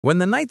When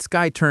the night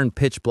sky turned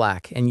pitch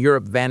black and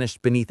Europe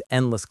vanished beneath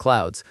endless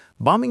clouds,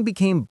 bombing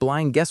became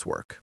blind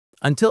guesswork.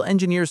 Until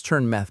engineers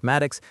turned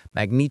mathematics,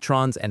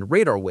 magnetrons, and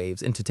radar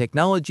waves into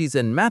technologies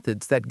and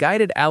methods that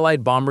guided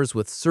Allied bombers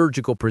with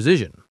surgical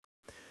precision.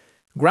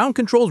 Ground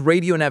control's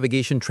radio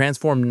navigation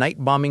transformed night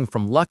bombing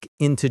from luck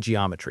into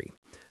geometry.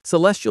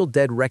 Celestial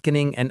dead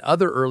reckoning and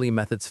other early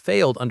methods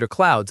failed under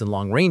clouds and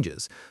long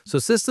ranges, so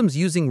systems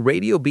using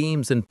radio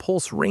beams and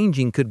pulse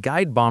ranging could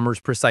guide bombers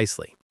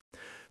precisely.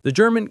 The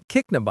German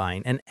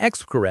Kicknabine and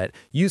X-Kurette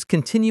used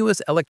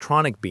continuous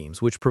electronic beams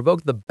which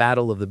provoked the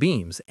Battle of the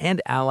Beams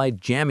and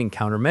Allied jamming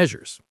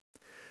countermeasures.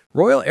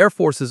 Royal Air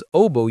Force's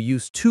Oboe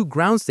used two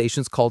ground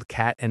stations called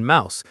Cat and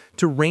Mouse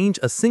to range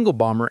a single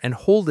bomber and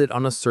hold it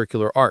on a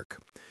circular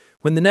arc.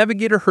 When the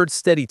navigator heard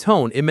steady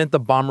tone, it meant the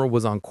bomber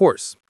was on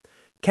course.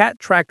 Cat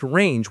tracked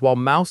range while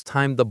Mouse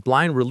timed the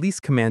blind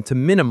release command to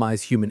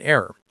minimize human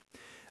error.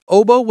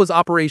 Oboe was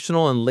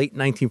operational in late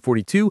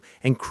 1942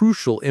 and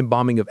crucial in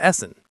bombing of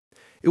Essen.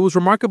 It was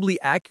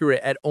remarkably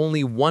accurate at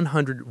only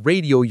 100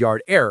 radio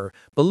yard error,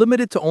 but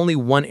limited to only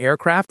one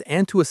aircraft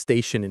and to a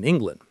station in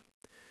England.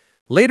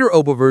 Later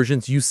Oboe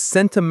versions used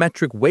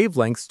centimetric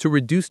wavelengths to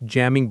reduce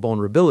jamming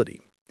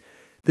vulnerability.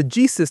 The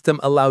G system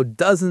allowed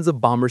dozens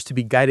of bombers to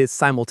be guided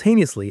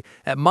simultaneously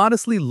at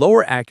modestly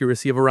lower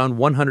accuracy of around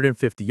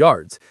 150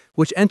 yards,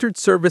 which entered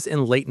service in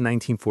late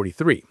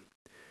 1943.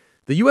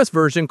 The U.S.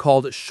 version,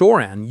 called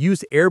SHORAN,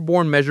 used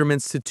airborne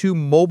measurements to two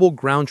mobile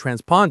ground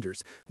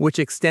transponders, which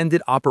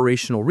extended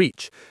operational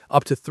reach,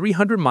 up to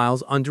 300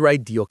 miles under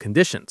ideal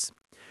conditions.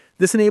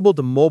 This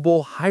enabled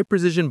mobile,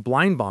 high-precision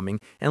blind bombing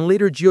and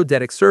later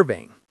geodetic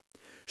surveying.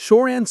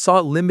 SHORAN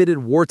saw limited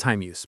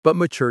wartime use, but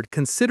matured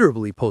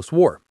considerably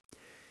post-war.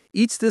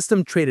 Each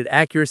system traded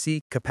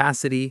accuracy,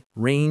 capacity,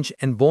 range,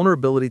 and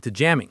vulnerability to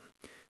jamming.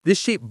 This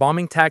shaped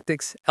bombing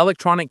tactics,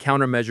 electronic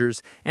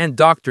countermeasures, and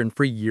doctrine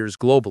for years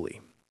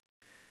globally.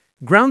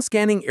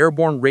 Ground-scanning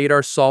airborne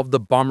radar solved the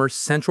bomber's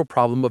central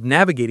problem of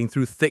navigating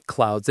through thick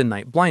clouds and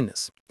night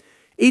blindness.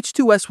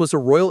 H-2S was the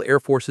Royal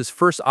Air Force's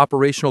first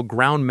operational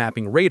ground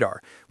mapping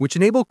radar, which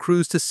enabled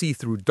crews to see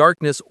through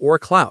darkness or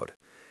cloud.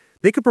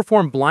 They could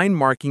perform blind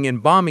marking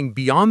and bombing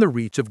beyond the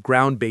reach of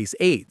ground-based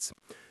aids.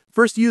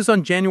 First used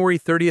on January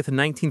 30,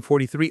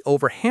 1943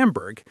 over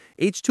Hamburg,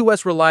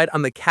 H-2S relied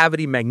on the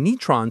cavity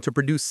magnetron to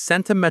produce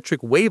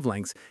centimetric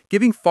wavelengths,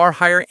 giving far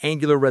higher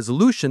angular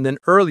resolution than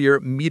earlier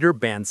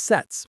meter-band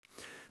sets.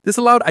 This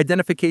allowed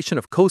identification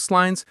of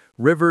coastlines,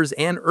 rivers,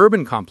 and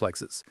urban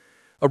complexes.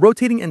 A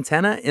rotating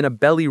antenna in a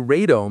belly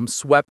radome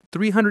swept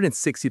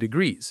 360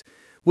 degrees,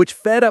 which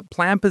fed a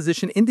plan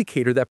position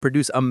indicator that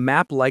produced a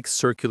map-like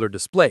circular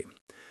display.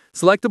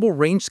 Selectable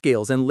range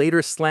scales and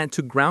later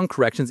slant-to-ground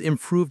corrections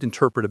improved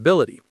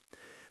interpretability.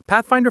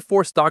 Pathfinder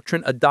Force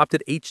doctrine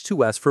adopted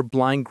H-2S for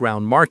blind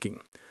ground marking.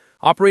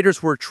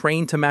 Operators were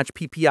trained to match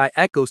PPI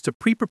echoes to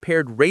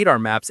pre-prepared radar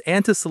maps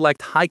and to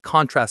select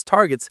high-contrast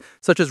targets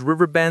such as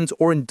river bends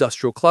or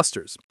industrial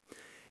clusters.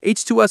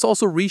 H-2S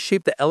also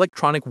reshaped the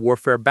electronic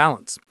warfare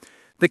balance.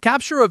 The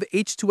capture of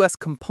H-2S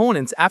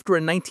components after a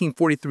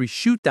 1943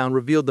 shootdown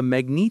revealed the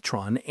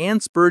magnetron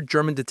and spurred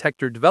German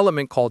detector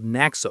development called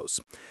Naxos.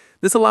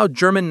 This allowed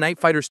German night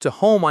fighters to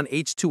home on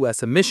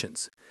H-2S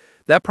emissions.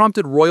 That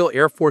prompted Royal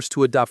Air Force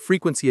to adopt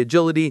frequency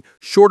agility,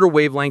 shorter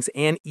wavelengths,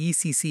 and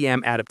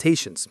ECCM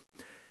adaptations.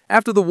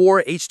 After the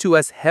war,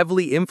 H-2S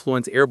heavily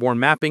influenced airborne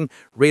mapping,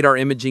 radar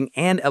imaging,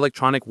 and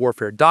electronic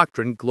warfare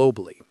doctrine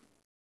globally.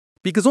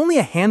 Because only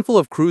a handful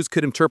of crews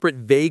could interpret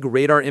vague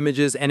radar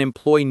images and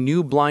employ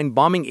new blind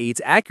bombing aids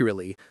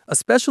accurately, a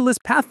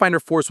specialist Pathfinder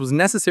Force was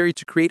necessary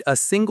to create a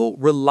single,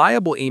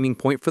 reliable aiming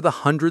point for the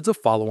hundreds of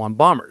follow-on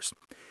bombers.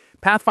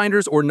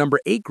 Pathfinders or Number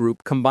 8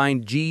 group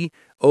combined G,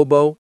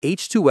 Oboe,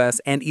 H-2S,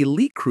 and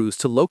elite crews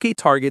to locate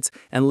targets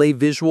and lay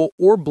visual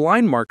or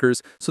blind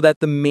markers so that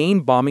the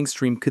main bombing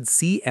stream could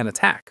see and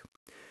attack.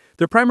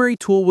 Their primary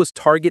tool was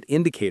target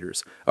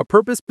indicators, a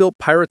purpose-built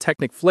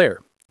pyrotechnic flare,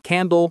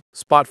 candle,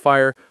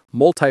 spotfire,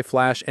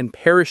 multi-flash, and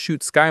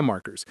parachute sky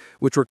markers,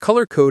 which were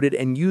color-coded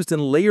and used in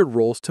layered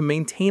rolls to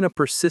maintain a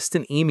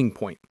persistent aiming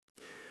point.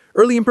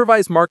 Early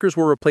improvised markers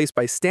were replaced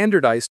by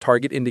standardized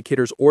target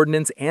indicators,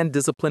 ordnance, and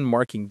discipline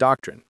marking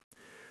doctrine.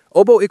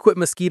 Oboe-equipped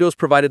mosquitoes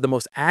provided the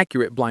most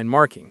accurate blind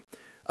marking.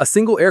 A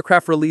single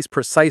aircraft released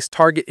precise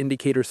target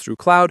indicators through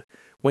cloud.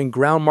 When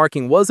ground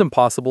marking was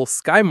impossible,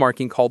 sky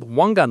marking, called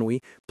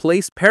wanganui,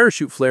 placed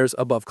parachute flares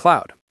above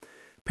cloud.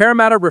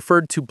 Parramatta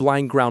referred to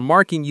blind ground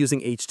marking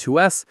using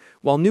H-2S,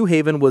 while New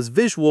Haven was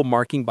visual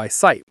marking by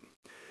sight.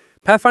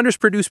 Pathfinders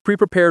produced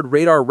pre-prepared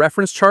radar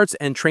reference charts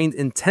and trained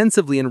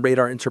intensively in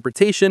radar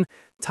interpretation,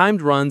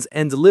 timed runs,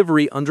 and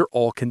delivery under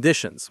all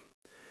conditions.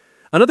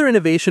 Another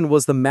innovation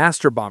was the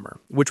master bomber,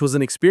 which was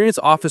an experienced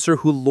officer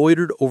who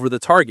loitered over the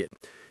target,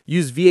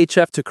 used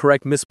VHF to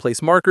correct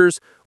misplaced markers,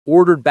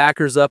 ordered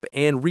backers up,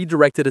 and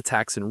redirected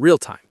attacks in real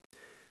time.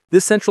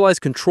 This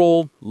centralized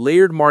control,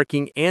 layered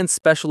marking, and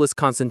specialist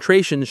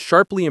concentration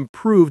sharply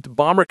improved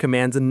bomber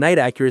commands in night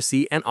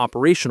accuracy and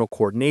operational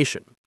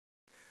coordination.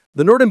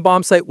 The Norden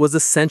bombsight was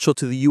essential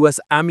to the U.S.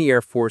 Army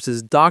Air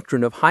Force's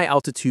doctrine of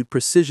high-altitude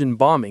precision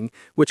bombing,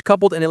 which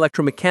coupled an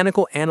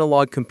electromechanical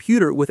analog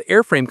computer with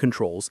airframe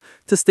controls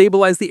to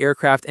stabilize the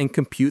aircraft and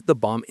compute the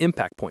bomb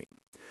impact point.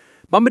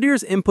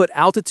 Bombardiers input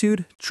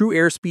altitude, true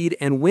airspeed,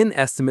 and wind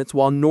estimates,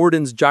 while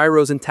Norden's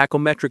gyros and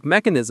tachometric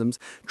mechanisms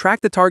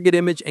track the target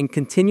image and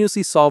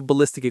continuously solve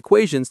ballistic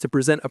equations to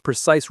present a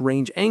precise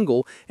range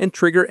angle and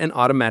trigger an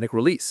automatic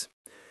release.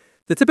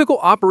 The typical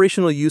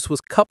operational use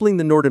was coupling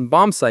the Norden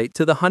bombsight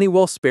to the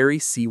Honeywell Sperry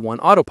C-1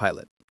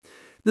 autopilot.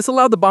 This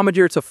allowed the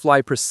bombardier to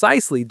fly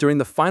precisely during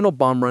the final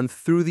bomb run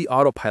through the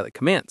autopilot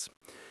commands.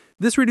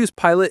 This reduced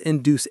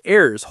pilot-induced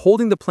errors,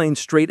 holding the plane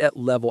straight at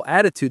level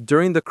attitude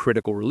during the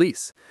critical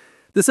release.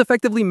 This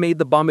effectively made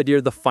the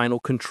bombardier the final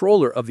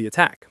controller of the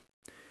attack.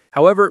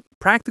 However,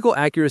 practical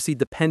accuracy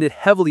depended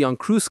heavily on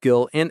crew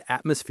skill and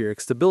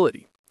atmospheric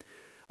stability.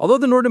 Although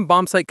the Norden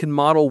bombsight could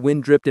model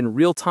wind drift in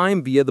real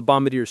time via the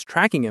bombardier's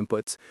tracking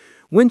inputs,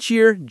 wind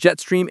shear, jet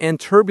stream, and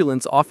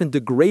turbulence often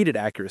degraded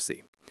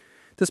accuracy.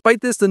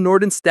 Despite this, the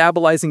Norden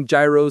stabilizing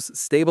gyros,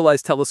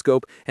 stabilized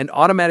telescope, and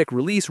automatic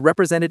release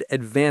represented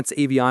advanced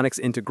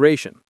avionics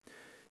integration.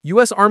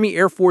 U.S. Army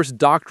Air Force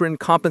doctrine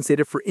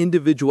compensated for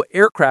individual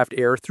aircraft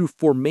error through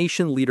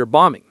formation leader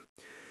bombing.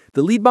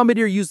 The lead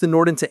bombardier used the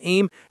Norden to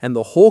aim, and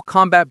the whole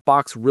combat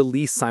box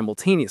released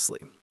simultaneously.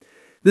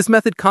 This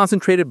method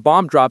concentrated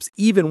bomb drops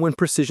even when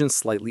precision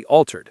slightly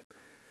altered.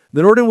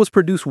 The Norden was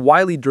produced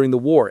widely during the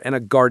war and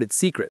a guarded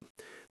secret.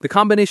 The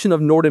combination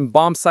of Norden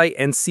bombsight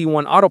and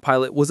C-1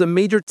 autopilot was a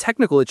major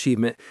technical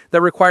achievement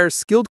that requires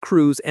skilled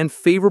crews and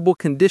favorable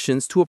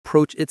conditions to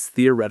approach its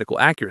theoretical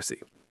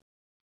accuracy.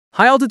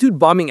 High-altitude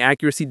bombing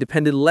accuracy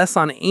depended less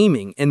on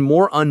aiming and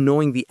more on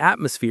knowing the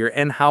atmosphere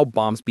and how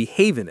bombs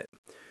behave in it.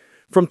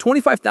 From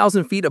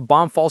 25,000 feet, a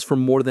bomb falls for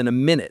more than a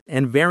minute,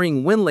 and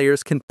varying wind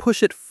layers can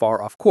push it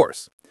far off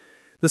course.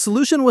 The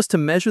solution was to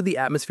measure the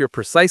atmosphere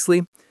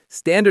precisely,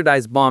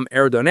 standardize bomb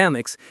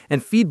aerodynamics,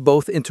 and feed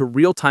both into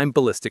real-time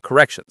ballistic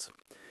corrections.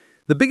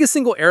 The biggest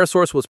single error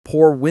source was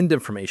poor wind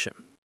information.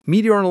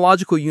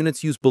 Meteorological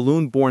units used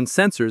balloon-borne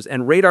sensors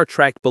and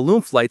radar-tracked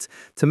balloon flights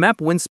to map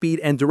wind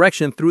speed and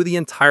direction through the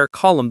entire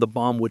column the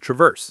bomb would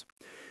traverse.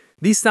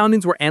 These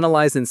soundings were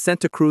analyzed and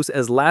sent to crews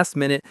as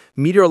last-minute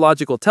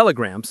meteorological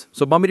telegrams,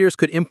 so bombardiers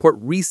could import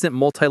recent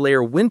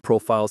multi-layer wind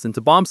profiles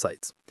into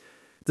bombsights.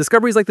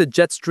 Discoveries like the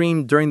jet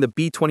stream during the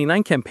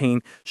B-29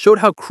 campaign showed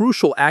how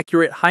crucial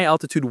accurate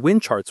high-altitude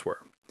wind charts were.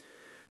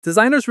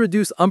 Designers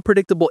reduced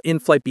unpredictable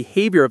in-flight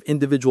behavior of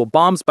individual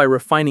bombs by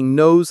refining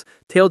nose,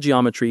 tail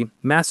geometry,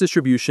 mass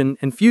distribution,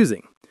 and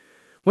fusing.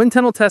 Wind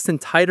tunnel tests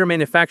and tighter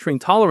manufacturing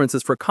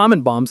tolerances for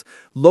common bombs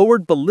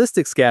lowered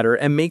ballistic scatter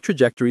and made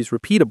trajectories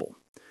repeatable.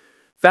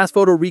 Fast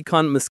photo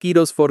recon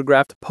mosquitoes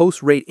photographed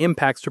post-rate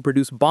impacts to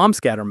produce bomb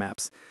scatter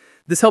maps.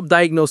 This helped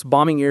diagnose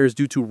bombing errors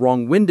due to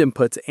wrong wind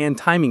inputs and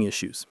timing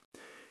issues.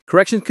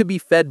 Corrections could be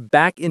fed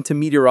back into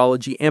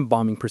meteorology and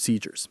bombing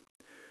procedures.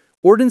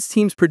 Ordnance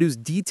teams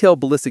produced detailed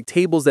ballistic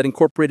tables that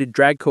incorporated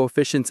drag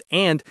coefficients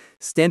and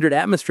standard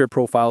atmosphere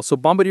profiles so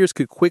bombardiers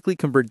could quickly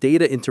convert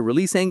data into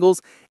release angles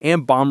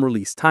and bomb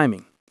release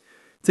timing.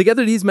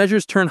 Together, these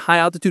measures turned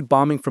high-altitude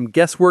bombing from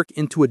guesswork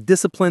into a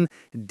disciplined,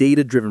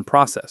 data-driven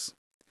process.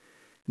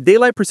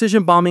 Daylight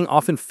precision bombing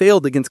often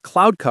failed against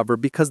cloud cover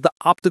because the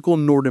optical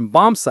Norden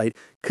bombsight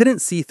couldn't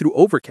see through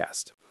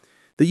overcast.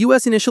 The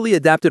U.S. initially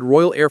adapted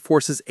Royal Air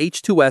Force's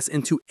H-2S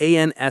into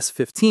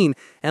AN-S-15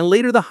 and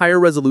later the higher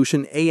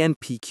resolution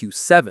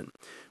AN-PQ-7,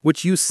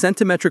 which used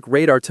centimetric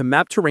radar to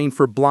map terrain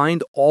for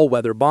blind,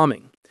 all-weather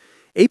bombing.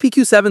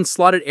 APQ-7's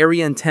slotted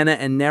area antenna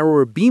and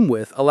narrower beam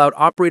width allowed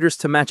operators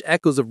to match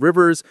echoes of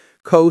rivers,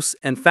 coasts,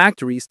 and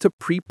factories to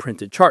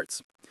pre-printed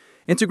charts.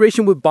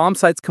 Integration with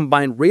bombsights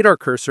combined radar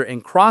cursor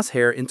and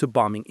crosshair into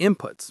bombing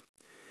inputs.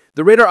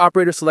 The radar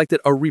operator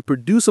selected a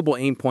reproducible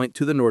aim point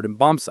to the Norden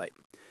bombsight.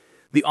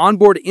 The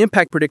onboard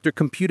impact predictor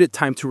computed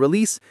time to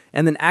release,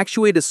 and an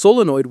actuated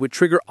solenoid would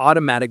trigger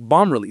automatic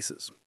bomb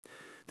releases.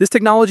 This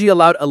technology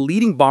allowed a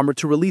leading bomber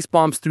to release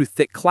bombs through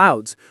thick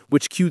clouds,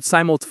 which cued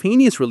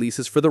simultaneous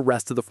releases for the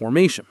rest of the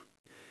formation.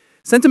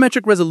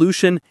 Centimetric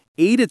resolution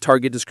aided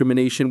target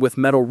discrimination with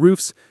metal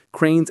roofs,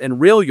 cranes,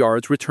 and rail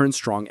yards returned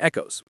strong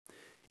echoes.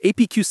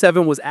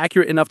 APQ-7 was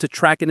accurate enough to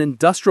track an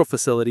industrial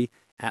facility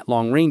at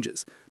long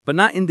ranges, but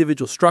not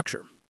individual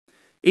structure.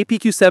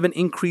 APQ-7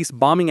 increased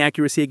bombing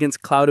accuracy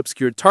against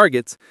cloud-obscured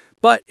targets,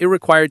 but it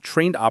required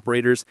trained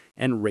operators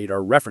and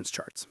radar reference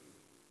charts.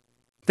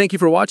 Thank you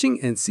for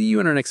watching, and see you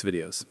in our next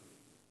videos.